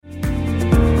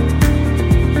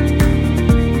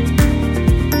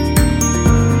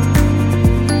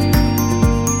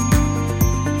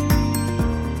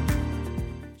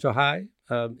So, hi,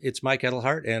 it's Mike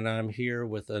Edelhart, and I'm here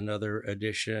with another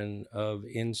edition of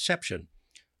Inception,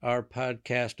 our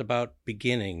podcast about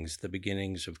beginnings, the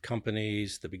beginnings of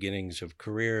companies, the beginnings of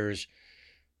careers,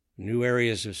 new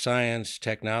areas of science,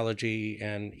 technology,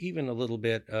 and even a little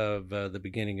bit of the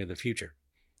beginning of the future.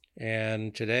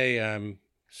 And today I'm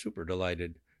super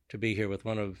delighted to be here with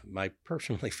one of my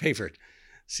personally favorite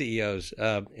CEOs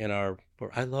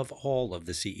I love all of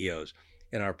the CEOs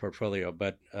in our portfolio,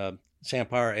 but Sam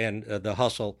Parr and The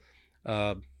Hustle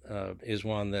is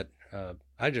one that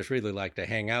I just really like to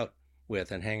hang out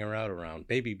with and hang around,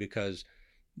 maybe because,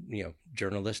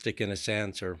 journalistic in a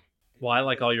sense or. Well, I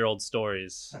like all your old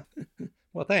stories.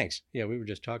 Well, thanks. Yeah, we were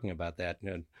just talking about that,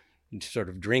 sort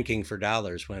of drinking for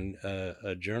dollars when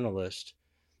a journalist,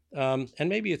 and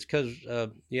maybe it's because,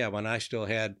 when I still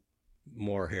had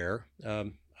more hair,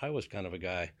 I was kind of a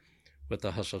guy with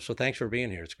The Hustle. So thanks for being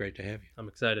here. It's great to have you. I'm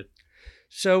excited.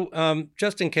 So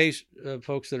just in case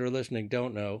folks that are listening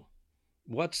don't know,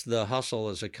 what's The Hustle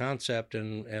as a concept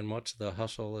and what's The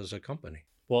Hustle as a company?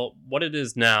 Well, what it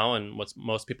is now and what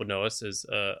most people know us is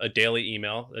a daily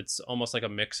email. It's almost like a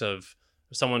mix of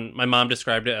my mom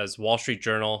described it as Wall Street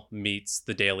Journal meets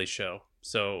The Daily Show.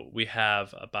 So we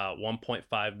have about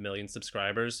 1.5 million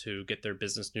subscribers who get their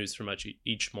business news from us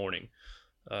each morning.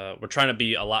 We're trying to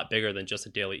be a lot bigger than just a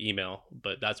daily email,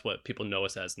 but that's what people know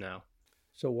us as now.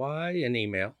 So why an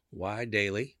email? Why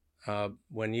daily?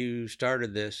 When you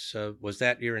started this, was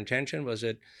that your intention? Was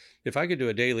it, if I could do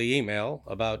a daily email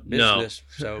about business?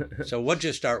 No. So what'd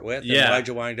you start with? Yeah. And why'd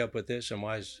you wind up with this? And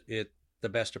why is it the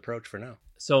best approach for now?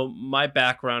 So my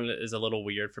background is a little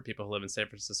weird for people who live in San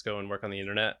Francisco and work on the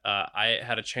internet. I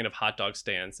had a chain of hot dog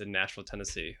stands in Nashville,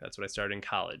 Tennessee. That's what I started in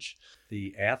college.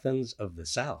 The Athens of the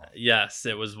South. Yes,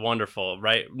 it was wonderful.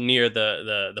 Right near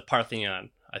the Parthenon,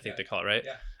 I think they call it, right?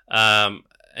 Yeah.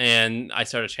 And I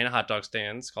started a chain of hot dog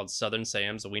stands called Southern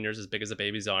Sam's, a wieners as big as a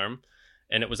baby's arm.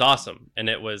 And it was awesome. And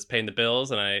it was paying the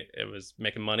bills and it was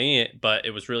making money, but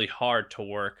it was really hard to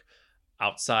work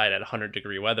outside at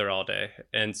 100-degree weather all day.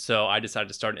 And so I decided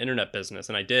to start an internet business,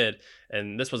 and I did.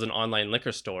 And this was an online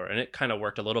liquor store, and it kind of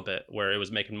worked a little bit where it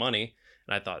was making money.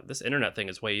 And I thought, this internet thing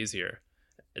is way easier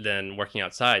than working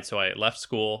outside. So I left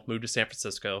school, moved to San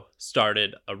Francisco,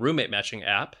 started a roommate matching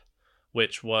app,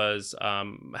 which was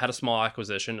had a small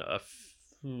acquisition of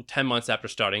 10 months after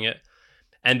starting it.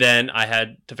 And then I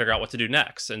had to figure out what to do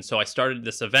next. And so I started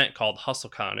this event called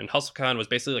HustleCon. And HustleCon was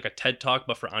basically like a TED Talk,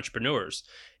 but for entrepreneurs.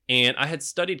 And I had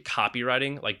studied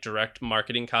copywriting, like direct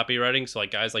marketing copywriting. So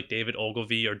like guys like David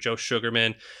Ogilvy or Joe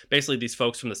Sugarman, basically these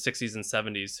folks from the 60s and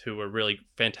 70s who were really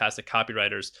fantastic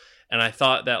copywriters. And I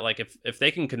thought that like if they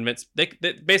can convince, they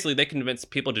convince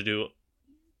people to do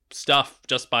stuff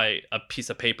just by a piece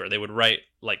of paper. They would write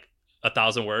like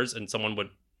 1,000 words and someone would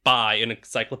buy an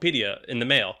encyclopedia in the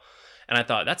mail. And I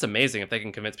thought, that's amazing. If they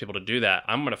can convince people to do that,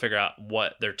 I'm going to figure out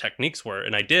what their techniques were.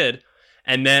 And I did.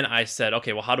 And then I said,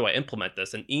 okay, well, how do I implement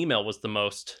this? And email was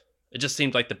it just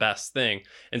seemed like the best thing.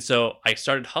 And so I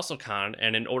started HustleCon.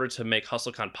 And in order to make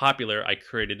HustleCon popular, I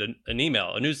created an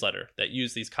email, a newsletter that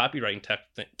used these copywriting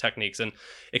techniques. And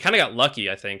it kind of got lucky,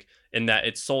 I think, in that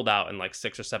it sold out in like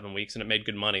 6 or 7 weeks and it made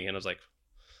good money. And I was like,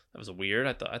 that was weird.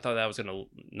 I thought that was going to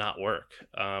not work.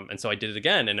 And so I did it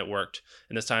again and it worked.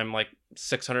 And this time like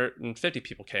 650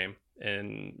 people came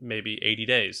in maybe 80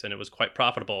 days, and it was quite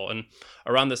profitable. And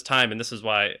around this time, and this is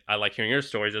why I like hearing your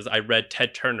stories, is I read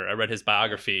Ted Turner. I read his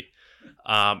biography.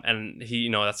 And he,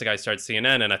 that's the guy who started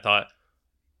CNN. And I thought,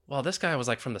 well, this guy was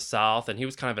like from the South and he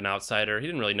was kind of an outsider. He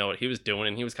didn't really know what he was doing.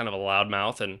 And he was kind of a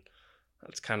loudmouth. And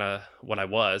that's kind of what I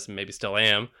was, and maybe still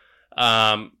am.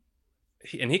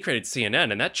 And he created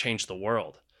CNN, and that changed the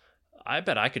world. I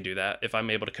bet I could do that if I'm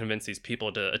able to convince these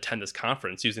people to attend this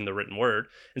conference using the written word.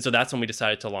 And so that's when we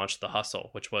decided to launch The Hustle,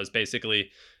 which was basically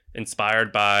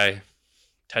inspired by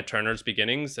Ted Turner's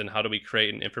beginnings and how do we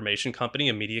create an information company,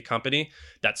 a media company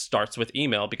that starts with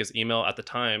email, because email at the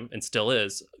time, and still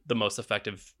is, the most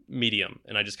effective medium.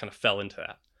 And I just kind of fell into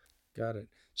that. Got it.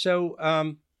 So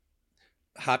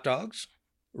hot dogs,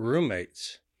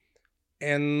 roommates.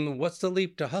 And what's the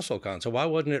leap to HustleCon? So why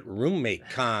wasn't it Roommate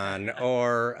Con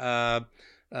or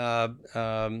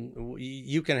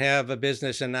you can have a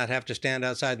business and not have to stand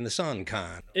outside in the sun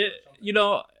con?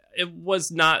 It was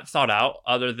not thought out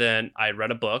other than I read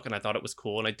a book and I thought it was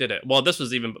cool and I did it. Well,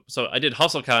 so I did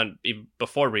HustleCon even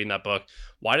before reading that book.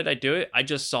 Why did I do it? I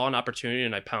just saw an opportunity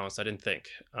and I pounced. I didn't think.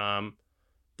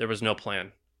 There was no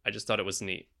plan. I just thought it was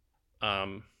neat.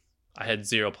 I had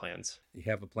zero plans. You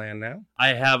have a plan now?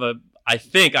 I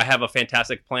think I have a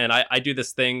fantastic plan. I do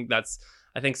this thing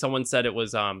I think someone said it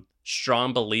was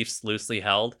strong beliefs loosely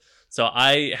held. So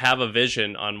I have a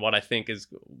vision on what I think is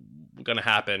going to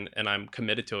happen, and I'm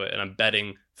committed to it, and I'm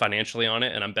betting financially on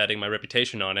it, and I'm betting my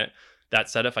reputation on it. That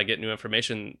said, if I get new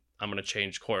information, I'm going to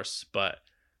change course. But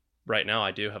right now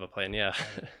I do have a plan. Yeah.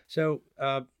 So,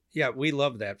 yeah, we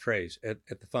love that phrase at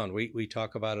the fund. We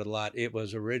talk about it a lot. It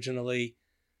was originally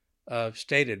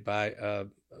stated by a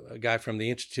guy from the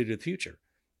Institute of the Future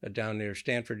down near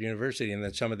Stanford University, and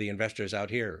then some of the investors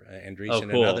out here, Andreessen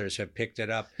cool. and others, have picked it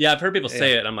up. Yeah, I've heard people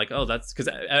say it. And I'm like, oh, that's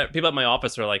because people at my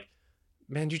office are like,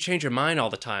 man, you change your mind all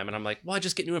the time. And I'm like, well, I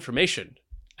just get new information.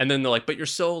 And then they're like, but you're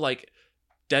so like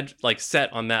dead, like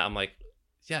set on that. I'm like,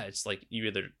 yeah, it's like you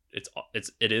either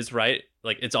it is right,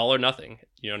 like it's all or nothing.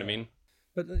 You know what I mean?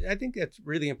 But I think that's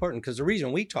really important, because the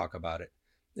reason we talk about it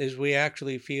is we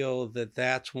actually feel that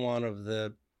that's one of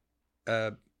the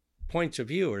points of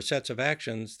view or sets of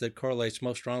actions that correlates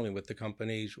most strongly with the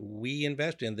companies we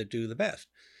invest in that do the best.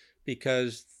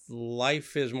 Because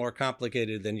life is more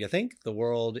complicated than you think. The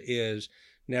world is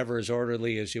never as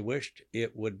orderly as you wished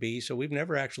it would be. So we've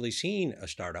never actually seen a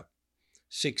startup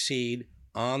succeed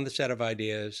on the set of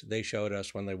ideas they showed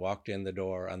us when they walked in the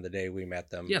door on the day we met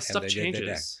them. Yeah, stuff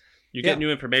changes. You get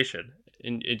new information,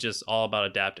 and it's just all about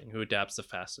adapting. Who adapts the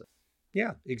fastest?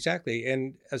 Yeah, exactly.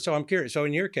 And so I'm curious. So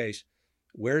in your case,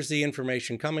 where's the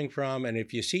information coming from? And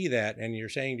if you see that and you're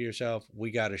saying to yourself, we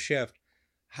got to shift,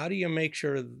 how do you make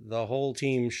sure the whole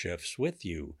team shifts with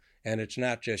you? And it's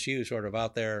not just you sort of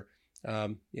out there,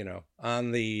 on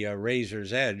the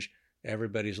razor's edge.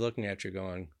 Everybody's looking at you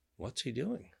going, what's he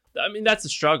doing? I mean, that's a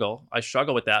struggle. I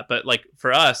struggle with that. But like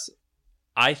for us,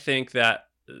 I think that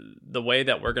the way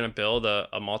that we're going to build a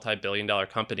multi-billion-dollar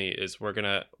company is we're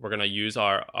going to use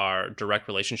our direct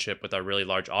relationship with our really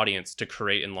large audience to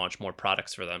create and launch more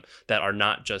products for them that are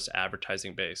not just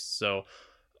advertising based. So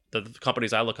the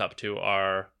companies I look up to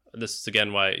are, this is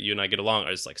again why you and I get along,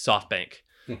 is like SoftBank,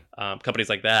 companies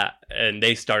like that, and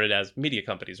they started as media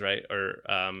companies, right? Or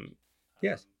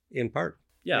yes, in part.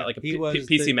 Yeah, like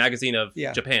PC Magazine of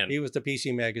Japan. He was the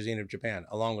PC Magazine of Japan,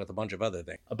 along with a bunch of other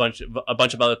things. A bunch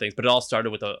of other things, but it all started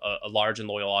with a large and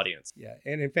loyal audience. Yeah,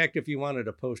 and in fact, if you wanted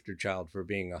a poster child for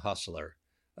being a hustler,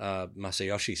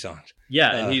 Masayoshi-san.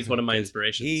 Yeah, and he's one of my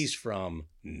inspirations. He's from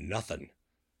nothing.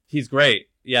 He's great.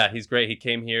 Yeah, he's great. He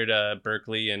came here to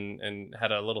Berkeley and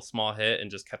had a little small hit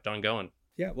and just kept on going.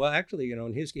 Yeah, well, actually,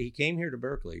 he came here to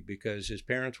Berkeley because his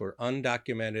parents were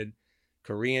undocumented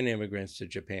Korean immigrants to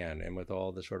Japan. And with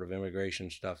all the sort of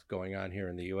immigration stuff going on here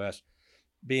in the U.S.,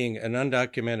 being an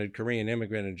undocumented Korean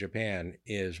immigrant in Japan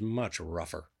is much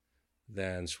rougher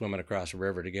than swimming across a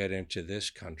river to get into this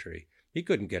country. He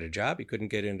couldn't get a job. He couldn't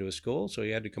get into a school, so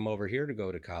he had to come over here to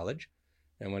go to college.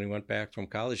 And when he went back from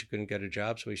college, he couldn't get a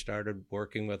job, so he started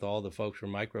working with all the folks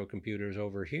from Microcomputers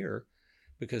over here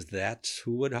because that's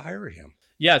who would hire him.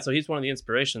 Yeah, so he's one of the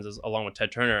inspirations, along with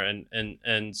Ted Turner.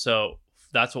 And so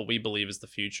that's what we believe is the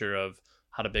future of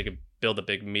how to build a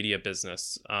big media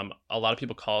business. A lot of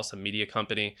people call us a media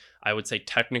company. I would say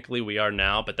technically we are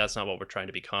now, but that's not what we're trying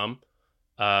to become.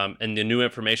 And the new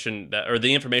information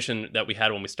the information that we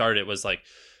had when we started was like,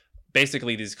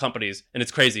 basically these companies, and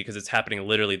it's crazy because it's happening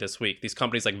literally this week. These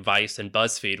companies like Vice and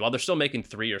BuzzFeed, while they're still making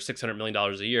 $300 or $600 million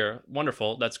a year,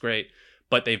 wonderful, that's great.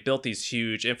 But they've built these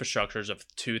huge infrastructures of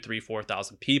 2,000, 3,000,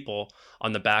 4,000 people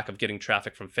on the back of getting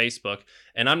traffic from Facebook.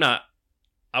 And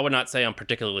I would not say I'm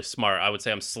particularly smart. I would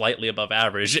say I'm slightly above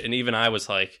average. And even I was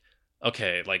like,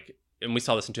 okay, like, and we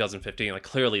saw this in 2015, like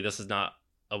clearly this is not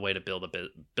a way to build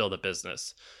a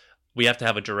business. We have to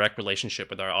have a direct relationship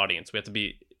with our audience. We have to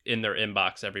be in their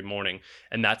inbox every morning.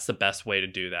 And that's the best way to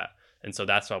do that. And so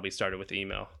that's why we started with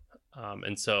email.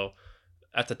 And so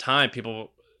at the time,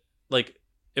 people like,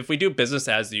 if we do business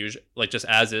as usual, like just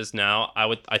as is now,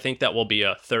 I think that will be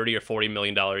a $30 or $40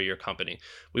 million a year company.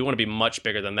 We want to be much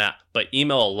bigger than that, but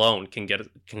email alone can get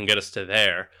us to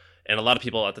there. And a lot of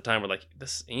people at the time were like,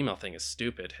 this email thing is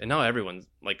stupid. And now everyone's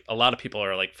like, a lot of people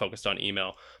are like focused on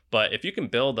email. But if you can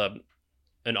build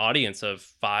an audience of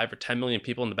 5 or 10 million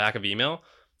people in the back of email,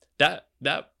 that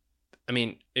I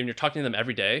mean, and you're talking to them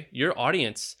every day, your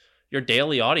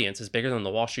daily audience is bigger than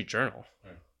the Wall Street Journal.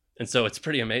 Right. And so it's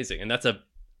pretty amazing. And that's a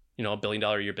 $1 billion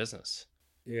a year business.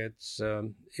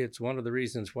 It's one of the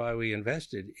reasons why we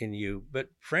invested in you. But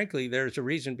frankly, there's a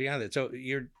reason beyond it. So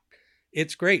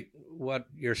it's great what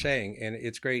you're saying, and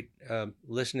it's great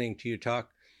listening to you talk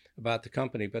about the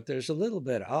company. But there's a little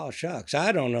bit, oh shucks,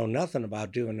 I don't know nothing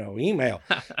about doing no email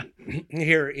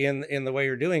here in the way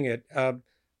you're doing it.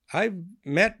 I've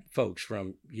met folks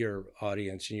from your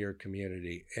audience and your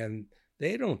community, and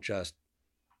they don't just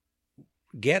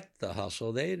get the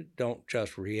hustle. They don't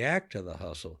just react to the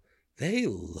hustle. They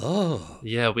love.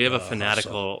 Yeah, we have a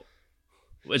fanatical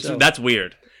That's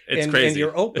weird. It's crazy. And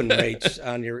your open rates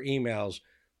on your emails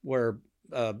were,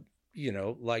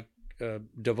 like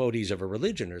devotees of a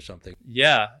religion or something.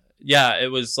 Yeah.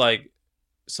 It was like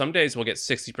some days we'll get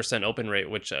 60% open rate,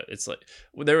 which it's like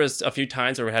there was a few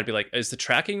times where we had to be like, is the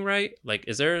tracking right? Like,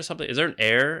 is there an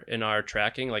error in our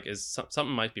tracking? Like, something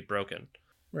might be broken.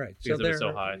 Right. Because it was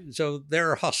so high. So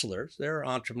there are hustlers, there are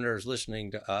entrepreneurs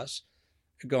listening to us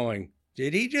going,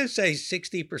 did he just say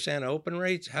 60% open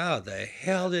rates? How the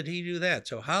hell did he do that?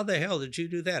 So how the hell did you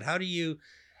do that? How do you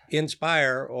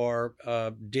inspire or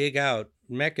dig out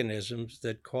mechanisms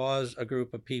that cause a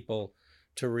group of people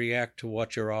to react to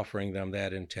what you're offering them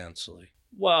that intensely?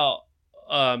 Well,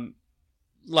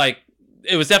 like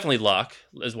it was definitely luck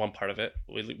is one part of it.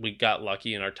 We got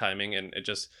lucky in our timing, and it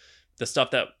just the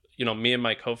stuff that me and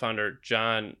my co-founder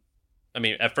John. I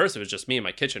mean, at first it was just me in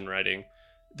my kitchen writing.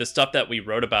 The stuff that we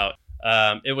wrote about,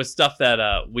 it was stuff that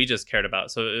we just cared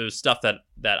about. So it was stuff that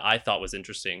I thought was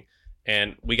interesting,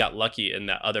 and we got lucky in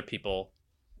that other people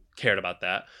cared about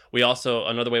that. We also,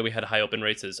 another way we had high open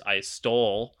rates is I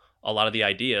stole a lot of the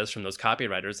ideas from those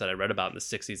copywriters that I read about in the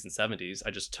 60s and 70s.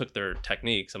 I just took their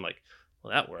techniques. I'm like,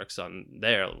 well, that works on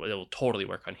there. It will totally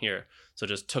work on here. So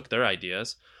just took their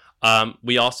ideas.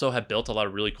 We also have built a lot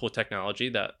of really cool technology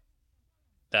that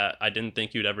I didn't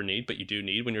think you'd ever need, but you do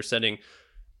need when you're sending,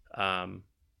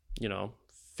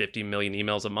 50 million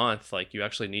emails a month. Like, you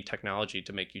actually need technology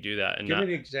to make you do that. And give me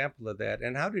an example of that.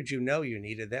 And how did you know you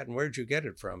needed that? And where'd you get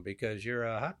it from? Because you're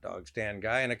a hot dog stand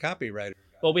guy and a copywriter.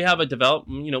 Well, we have we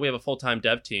have a full-time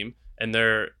dev team, and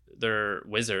they're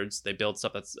wizards. They build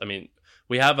stuff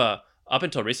we have up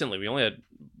until recently, we only had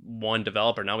one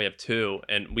developer. Now we have two,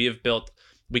 and we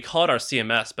call it our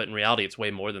CMS, but in reality, it's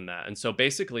way more than that. And so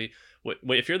basically,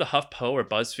 if you're the HuffPo or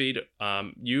BuzzFeed,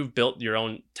 you've built your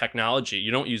own technology.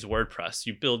 You don't use WordPress.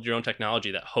 You build your own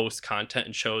technology that hosts content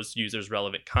and shows users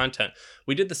relevant content.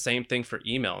 We did the same thing for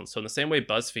email. And so in the same way,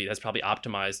 BuzzFeed has probably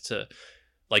optimized to,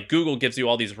 like, Google gives you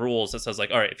all these rules that says, like,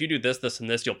 all right, if you do this, this, and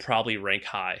this, you'll probably rank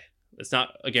high. It's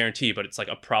not a guarantee, but it's like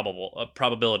a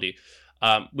probability.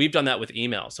 We've done that with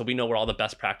email, so we know where all the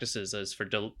best practices is for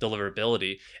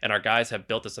deliverability, and our guys have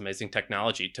built this amazing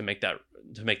technology to make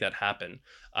that happen.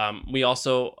 We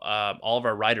also all of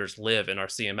our writers live in our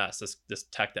CMS, this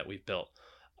tech that we've built.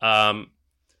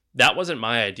 That wasn't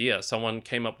my idea. Someone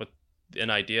came up with an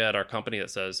idea at our company that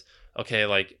says, okay,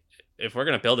 like, if we're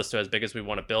going to build this to as big as we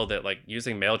want to build it, like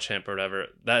using MailChimp or whatever,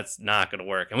 that's not going to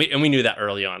work. And we knew that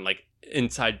early on, like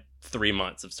inside 3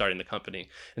 months of starting the company.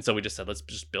 And so we just said, let's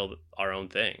just build our own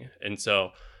thing. And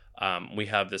so we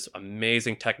have this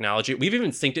amazing technology. We've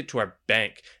even synced it to our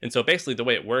bank. And so basically the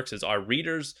way it works is our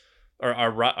readers or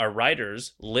our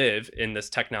writers live in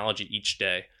this technology each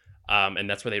day. And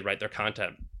that's where they write their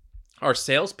content. Our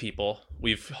salespeople,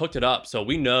 we've hooked it up so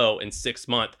we know in 6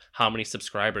 months how many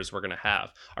subscribers we're going to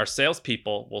have. Our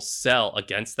salespeople will sell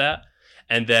against that,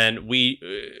 and then we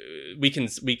can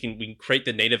create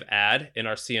the native ad in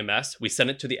our CMS. We send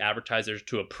it to the advertisers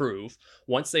to approve.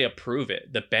 Once they approve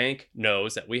it, the bank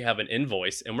knows that we have an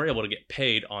invoice, and we're able to get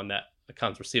paid on that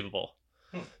accounts receivable.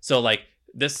 So like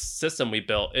this system we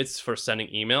built, it's for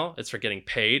sending email, it's for getting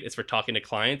paid, it's for talking to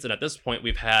clients, and at this point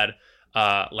we've had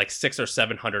like 600 or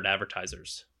 700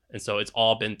 advertisers. And so it's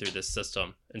all been through this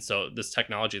system. And so this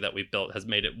technology that we've built has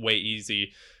made it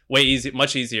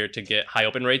much easier to get high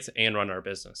open rates and run our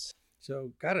business.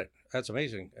 So got it. That's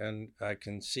amazing. And I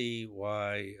can see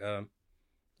why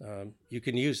you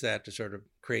can use that to sort of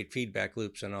create feedback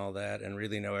loops and all that and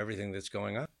really know everything that's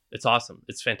going on. It's awesome.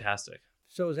 It's fantastic.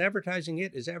 So is advertising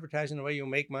it? Is advertising the way you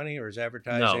make money, or is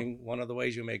advertising one of the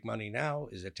ways you make money now?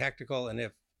 Is it tactical? And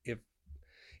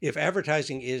if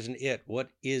advertising isn't it, what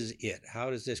is it?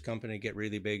 How does this company get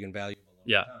really big and valuable?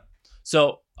 Yeah.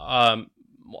 So our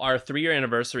 3-year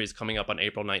anniversary is coming up on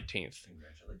April 19th.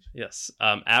 Congratulations. Yes.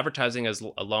 Advertising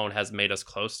alone has made us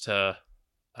close to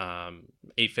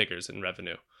 8 figures in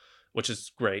revenue, which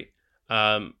is great.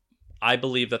 I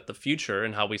believe that the future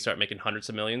and how we start making hundreds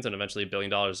of millions and eventually $1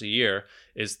 billion a year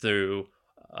is through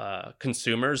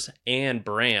consumers and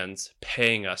brands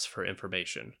paying us for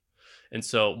information. And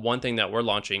so one thing that we're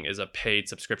launching is a paid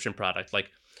subscription product. Like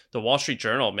the Wall Street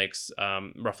Journal makes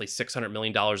roughly $600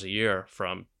 million a year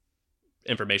from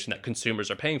information that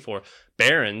consumers are paying for.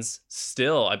 Barron's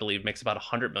still, I believe, makes about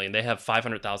 $100 million. They have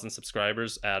 500,000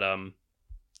 subscribers at,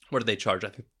 what do they charge? I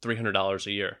think $300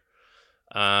 a year.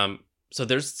 So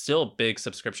there's still big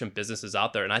subscription businesses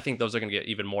out there. And I think those are going to get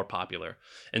even more popular.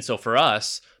 And so for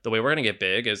us, the way we're going to get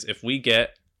big is if we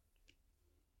get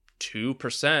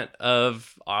 2%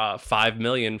 of 5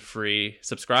 million free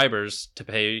subscribers to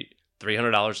pay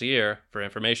 $300 a year for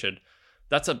information.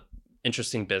 That's a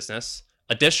interesting business.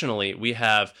 Additionally, we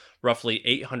have roughly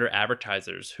 800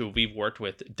 advertisers who we've worked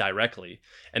with directly,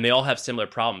 and they all have similar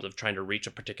problems of trying to reach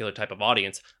a particular type of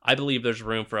audience. I believe there's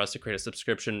room for us to create a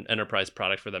subscription enterprise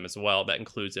product for them as well that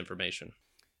includes information.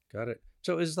 Got it.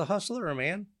 So is the hustler a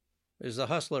man? Is the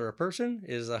hustler a person?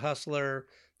 Is the hustler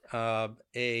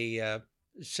a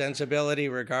sensibility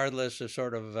regardless of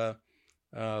sort of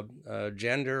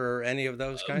gender or any of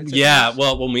those kinds of things?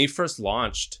 Well, when we first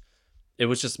launched, it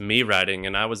was just me writing,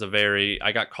 and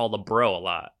I got called a bro a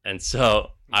lot. And so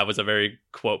I was a very,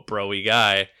 quote, bro-y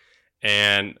guy.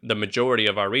 And the majority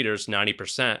of our readers,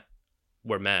 90%,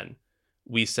 were men.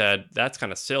 We said, that's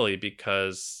kind of silly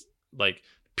because, like,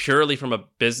 purely from a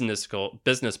business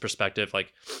perspective,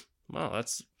 like, well,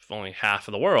 that's only half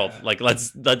of the world. Yeah. Like,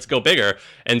 let's go bigger.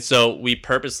 And so we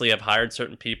purposely have hired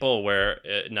certain people where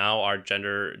now our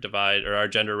gender divide or our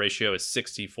gender ratio is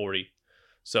 60-40.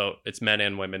 So it's men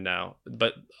and women now.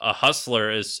 But a hustler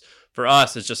is, for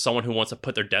us, is just someone who wants to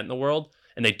put their dent in the world,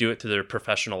 and they do it through their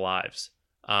professional lives.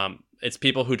 It's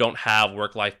people who don't have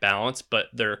work-life balance, but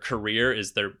their career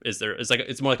is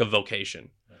it's more like a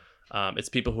vocation. It's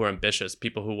people who are ambitious,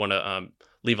 people who want to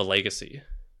leave a legacy,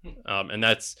 and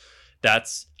that's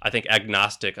I think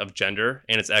agnostic of gender,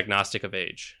 and it's agnostic of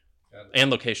age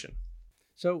and location.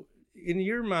 So, in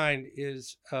your mind,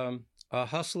 is a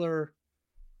hustler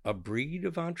a breed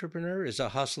of entrepreneur? Is a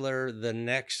hustler the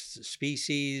next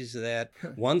species that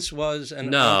once was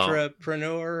an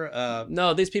entrepreneur?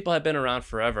 No, these people have been around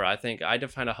forever. I think I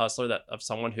define a hustler of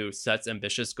someone who sets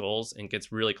ambitious goals and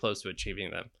gets really close to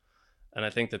achieving them. And I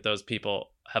think that those people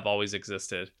have always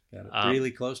existed.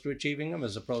 Really close to achieving them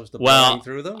as opposed to blowing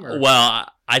through them? Or? Well,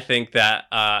 I think that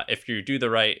if you do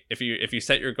if you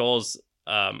set your goals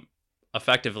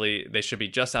effectively, they should be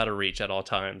just out of reach at all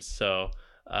times.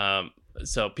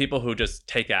 So people who just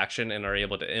take action and are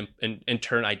able to and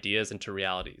turn ideas into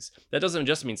realities. That doesn't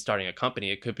just mean starting a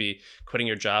company. It could be quitting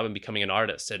your job and becoming an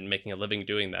artist and making a living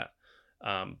doing that.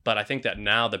 But I think that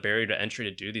now the barrier to entry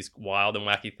to do these wild and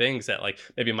wacky things that like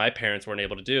maybe my parents weren't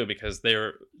able to do because they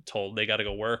were told they got to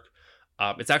go work.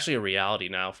 It's actually a reality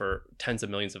now for tens of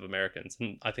millions of Americans.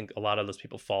 And I think a lot of those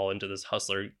people fall into this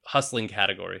hustling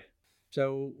category.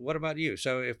 So what about you?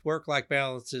 So if work-life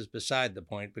balance is beside the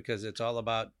point because it's all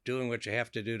about doing what you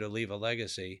have to do to leave a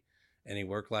legacy, any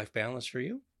work-life balance for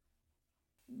you?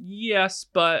 Yes,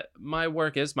 but my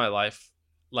work is my life.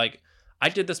 Like, I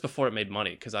did this before it made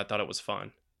money because I thought it was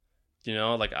fun. You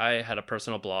know, like I had a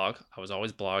personal blog. I was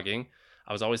always blogging.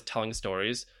 I was always telling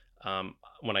stories.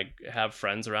 When I have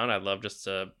friends around, I love just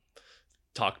to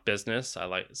talk business.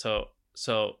 So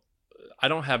I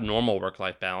don't have normal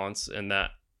work-life balance in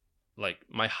that. Like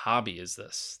my hobby is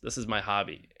this is my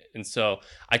hobby. And so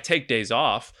I take days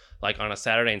off, like on a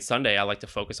Saturday and Sunday, I like to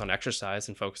focus on exercise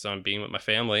and focus on being with my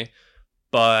family.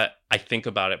 But I think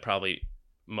about it probably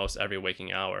most every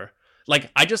waking hour. Like,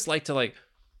 I just like to like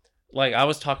I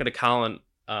was talking to Colin,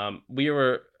 we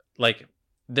were like,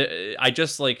 I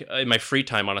just like in my free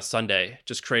time on a Sunday,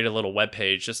 just create a little web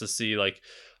page just to see like,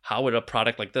 how would a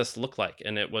product like this look like?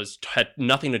 And it had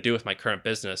nothing to do with my current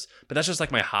business, but that's just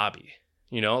like my hobby.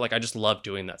 You know, like I just love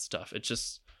doing that stuff. It's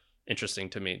just interesting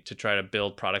to me to try to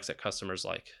build products that customers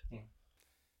like.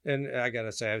 And I got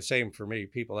to say, same for me.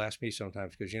 People ask me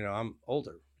sometimes because, you know, I'm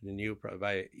older than you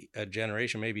by a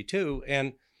generation, maybe two.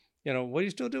 And, you know, what are you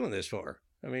still doing this for?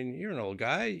 I mean, you're an old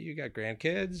guy. You got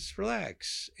grandkids.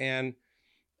 Relax. And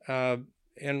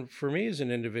for me as an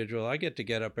individual, I get to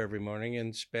get up every morning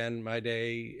and spend my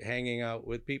day hanging out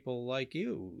with people like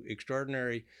you,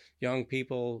 extraordinary young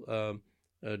people,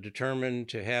 determined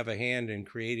to have a hand in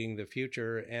creating the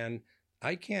future. And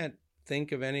I can't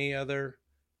think of any other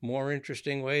more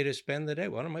interesting way to spend the day.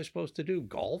 What am I supposed to do?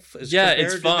 Golf? It's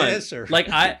fun. This, or?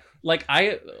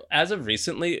 I as of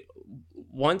recently,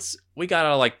 once we got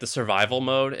out of like the survival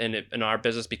mode and our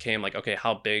business became like, okay,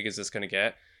 how big is this going to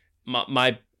get?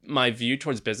 My view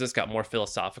towards business got more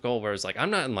philosophical, whereas like I'm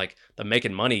not in like the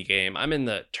making money game. I'm in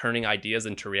the turning ideas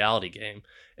into reality game.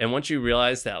 And once you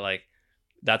realize that like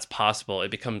that's possible, it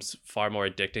becomes far more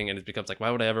addicting, and it becomes like, why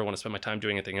would I ever want to spend my time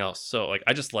doing anything else? So like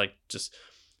I just like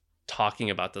talking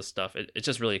about this stuff. It's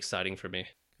just really exciting for me.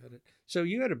 Got it. So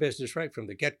you had a business right from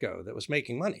the get-go that was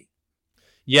making money.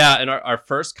 Yeah, in our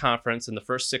first conference, in the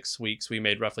first 6 weeks, we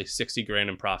made roughly $60,000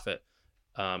 in profit,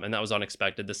 and that was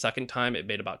unexpected. The second time, it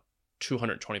made about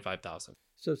 $225,000.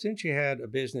 So since you had a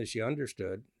business you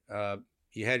understood,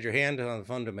 you had your hand on the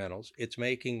fundamentals. It's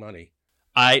making money.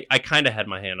 I kind of had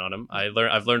my hand on them.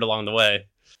 I've learned along the way.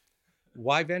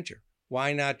 Why venture?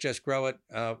 Why not just grow it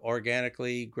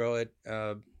organically, grow it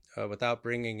without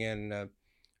bringing in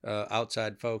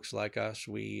outside folks like us,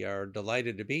 we are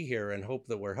delighted to be here and hope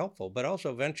that we're helpful. But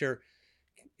also, venture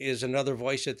is another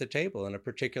voice at the table, and a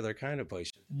particular kind of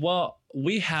voice. Well,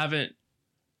 we haven't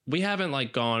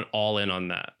like gone all in on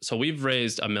that. So we've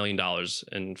raised $1 million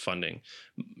in funding.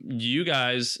 You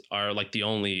guys are like the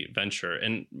only venture.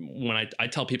 And when I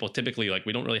tell people typically like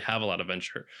we don't really have a lot of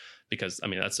venture because I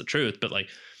mean that's the truth, but like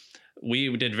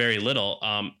we did very little.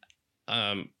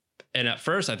 And at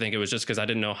first I think it was just because I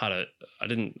didn't know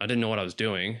what I was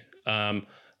doing.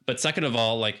 But second of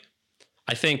all, like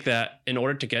I think that in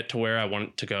order to get to where I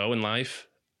want to go in life,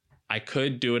 I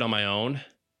could do it on my own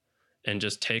and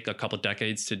just take a couple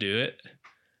decades to do it,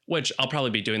 which I'll probably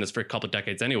be doing this for a couple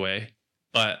decades anyway.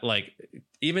 But like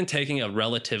even taking a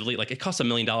relatively, like it costs $1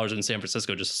 million in San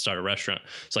Francisco just to start a restaurant.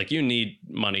 It's like you need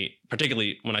money,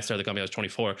 particularly when I started the company, I was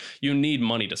 24. You need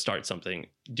money to start something.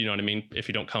 Do you know what I mean? If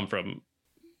you don't come from...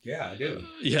 Yeah, I do.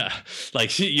 Yeah. Like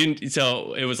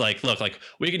so it was like, look, like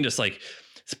we can just like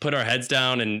put our heads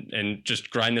down and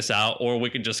just grind this out, or we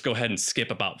could just go ahead and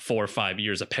skip about 4 or 5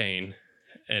 years of pain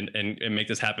and make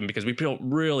this happen because we feel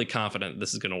really confident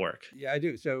this is going to work. Yeah, I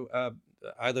do. So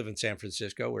I live in San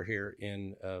Francisco. We're here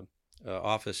in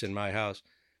office in my house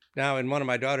now. And one of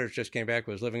my daughters just came back,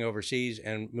 was living overseas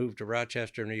and moved to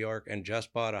Rochester, New York, and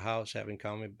just bought a house having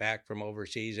come back from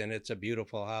overseas. And it's a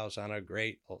beautiful house on a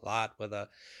great lot with a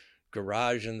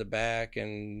garage in the back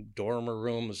and dormer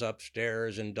rooms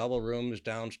upstairs and double rooms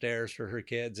downstairs for her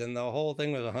kids. And the whole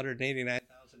thing was $189,000.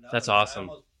 That's awesome. I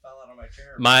almost fell out of my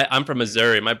chair. I'm from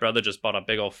Missouri. My brother just bought a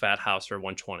big old fat house for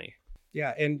 $120,000.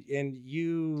 Yeah, and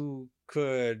you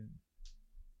could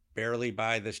barely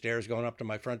buy the stairs going up to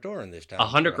my front door in this town.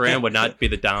 $100,000 would not be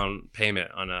the down payment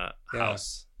on a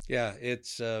house. Yeah,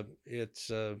 it's a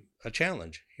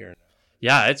challenge here.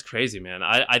 Yeah, it's crazy, man.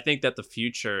 I think that the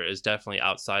future is definitely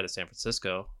outside of San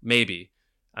Francisco. Maybe.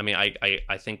 I mean,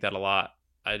 I think that a lot.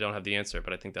 I don't have the answer,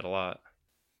 but I think that a lot.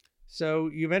 So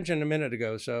you mentioned a minute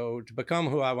ago, so to become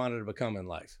who I wanted to become in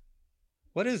life.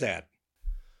 What is that?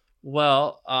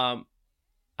 Well,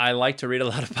 I like to read a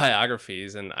lot of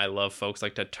biographies, and I love folks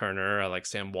like Ted Turner. I like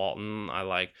Sam Walton. I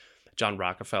like John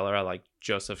Rockefeller. I like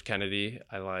Joseph Kennedy.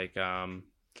 I like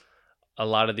a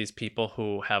lot of these people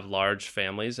who have large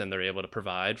families and they're able to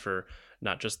provide for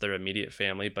not just their immediate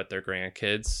family, but their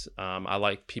grandkids. I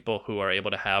like people who are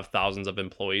able to have thousands of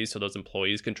employees so those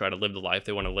employees can try to live the life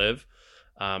they want to live.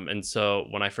 And so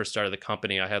when I first started the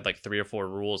company, I had like 3 or 4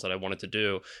 rules that I wanted to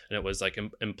do. And it was like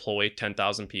employ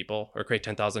 10,000 people or create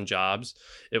 10,000 jobs.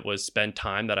 It was spend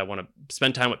time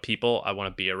with people I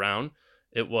want to be around.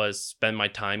 It was spend my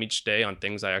time each day on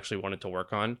things I actually wanted to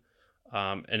work on.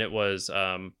 And it was,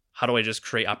 how do I just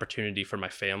create opportunity for my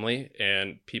family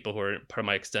and people who are part of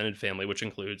my extended family, which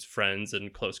includes friends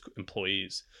and close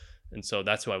employees. And so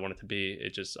that's who I wanted to be.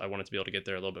 I wanted to be able to get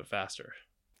there a little bit faster.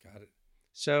 Got it.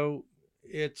 So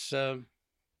it's the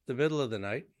middle of the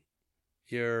night.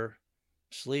 You're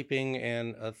sleeping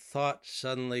and a thought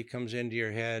suddenly comes into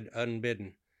your head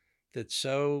unbidden that's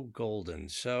so golden,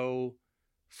 so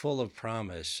full of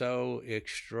promise, so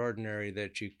extraordinary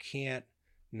that you can't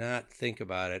not think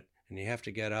about it. And you have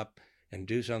to get up and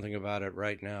do something about it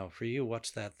right now. For you,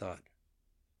 what's that thought?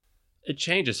 It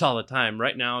changes all the time.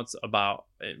 Right now, it's about,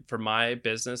 for my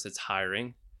business, it's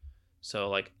hiring. So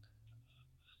like,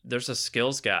 there's a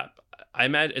skills gap. I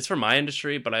imagine it's for my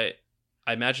industry, but I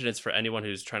imagine it's for anyone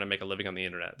who's trying to make a living on the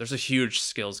internet. There's a huge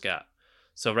skills gap.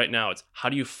 So right now, it's how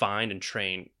do you find and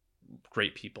train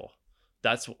great people?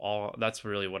 That's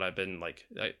really what I've been like.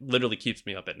 It literally keeps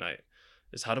me up at night.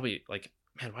 Is how do we like?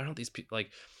 Man, why don't these people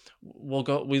like?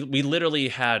 We literally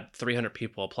had 300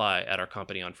 people apply at our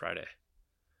company on Friday,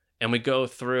 and we go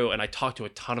through and I talked to a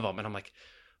ton of them, and I'm like,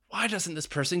 why doesn't this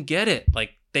person get it?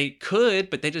 Like they could,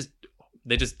 but they just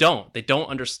don't. They don't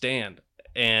understand,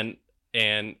 and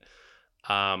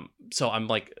so I'm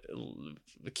like,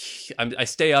 I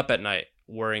stay up at night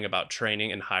worrying about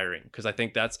training and hiring because I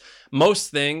think that's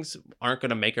most things aren't going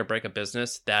to make or break a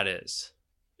business. That is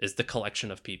the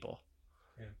collection of people.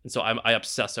 And so I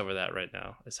obsess over that right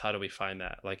now is how do we find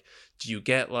that? Like, do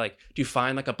you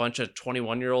find like a bunch of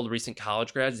 21-year-old recent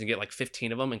college grads and get like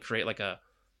 15 of them and create like a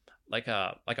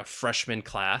freshman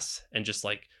class and just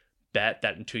like bet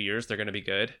that in 2 years they're going to be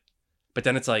good. But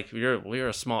then it's like, we're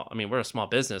a small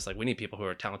business. Like we need people who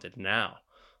are talented now.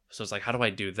 So it's like, how do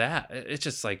I do that? It's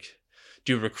just like,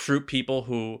 do you recruit people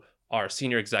who are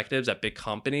senior executives at big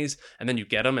companies and then you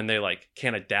get them and they like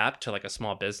can't adapt to like a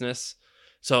small business?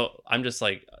 So I'm just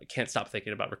like, I can't stop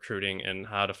thinking about recruiting and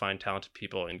how to find talented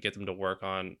people and get them to work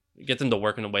in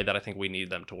a way that I think we need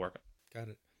them to work on. Got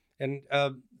it. And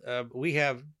we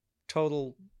have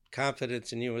total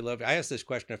confidence in you. We love. I asked this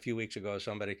question a few weeks ago to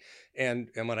somebody, and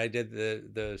when I did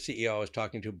the CEO I was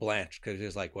talking to blanched because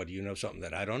he's like, "What, do you know something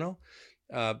that I don't know?"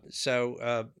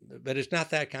 But it's not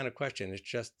that kind of question. It's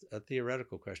just a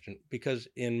theoretical question because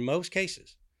in most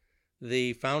cases,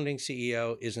 the founding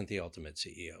CEO isn't the ultimate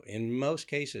CEO. In most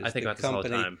cases, I think the about this all the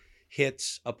company time.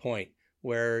 hits a point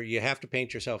where you have to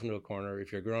paint yourself into a corner.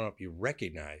 If you're grown up, you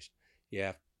recognize you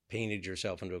have painted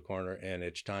yourself into a corner and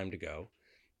it's time to go.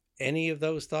 Any of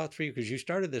those thoughts for you? Because you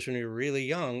started this when you were really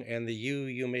young, and the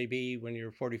you may be when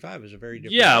you're 45 is a very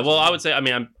different. Yeah, well, I would say, I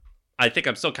mean, I think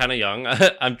I'm still kind of young.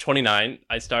 I'm 29.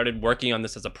 I started working on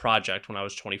this as a project when I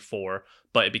was 24,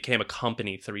 but it became a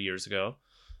company 3 years ago.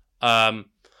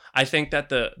 I think that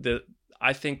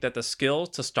the skill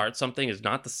to start something is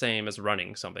not the same as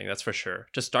running something. That's for sure.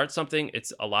 To start something,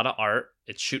 it's a lot of art.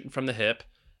 It's shooting from the hip,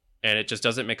 and it just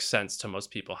doesn't make sense to most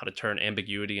people how to turn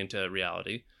ambiguity into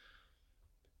reality.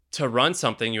 To run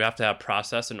something, you have to have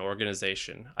process and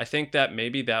organization. I think that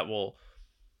maybe that will,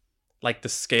 like, the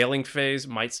scaling phase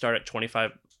might start at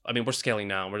 25. I mean, we're scaling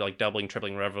now. We're like doubling,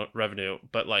 tripling revenue,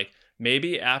 but like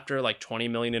maybe after like 20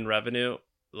 million in revenue,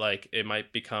 like it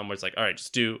might become where it's like, all right,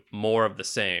 just do more of the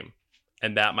same.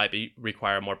 And that might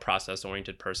require a more process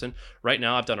oriented person. Right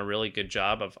now, I've done a really good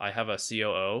job I have a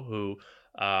COO who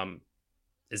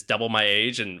is double my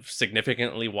age and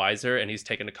significantly wiser, and he's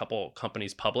taken a couple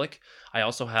companies public. I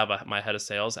also have my head of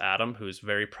sales, Adam, who's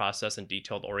very process and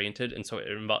detailed oriented, and so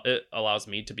it allows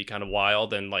me to be kind of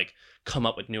wild and like come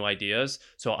up with new ideas.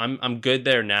 So I'm good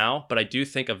there now, but I do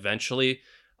think eventually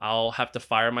I'll have to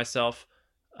fire myself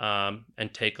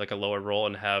and take like a lower role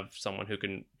and have someone who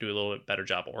can do a little bit better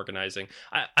job organizing.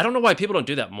 I don't know why people don't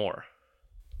do that more.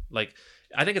 Like,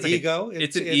 I think it's like ego.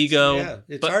 It's an ego. Yeah,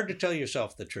 it's hard to tell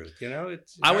yourself the truth. You know,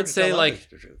 I would say, like,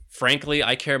 frankly,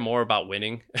 I care more about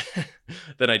winning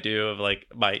than I do of like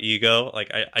my ego. Like,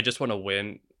 I just want to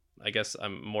win. I guess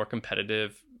I'm more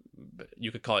competitive.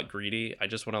 You could call it greedy. I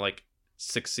just want to like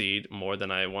succeed more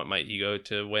than I want my ego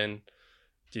to win.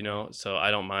 You know, so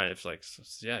I don't mind if like,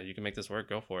 yeah, you can make this work,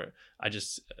 go for it. I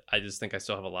just think I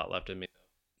still have a lot left in me.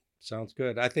 Sounds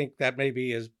good. I think that may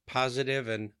be as positive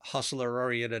and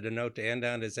hustler-oriented a note to end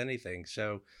on as anything.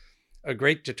 So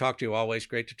great to talk to you always.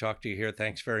 Great to talk to you here.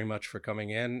 Thanks very much for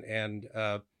coming in. And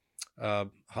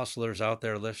hustlers out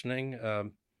there listening,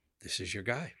 this is your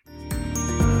guy.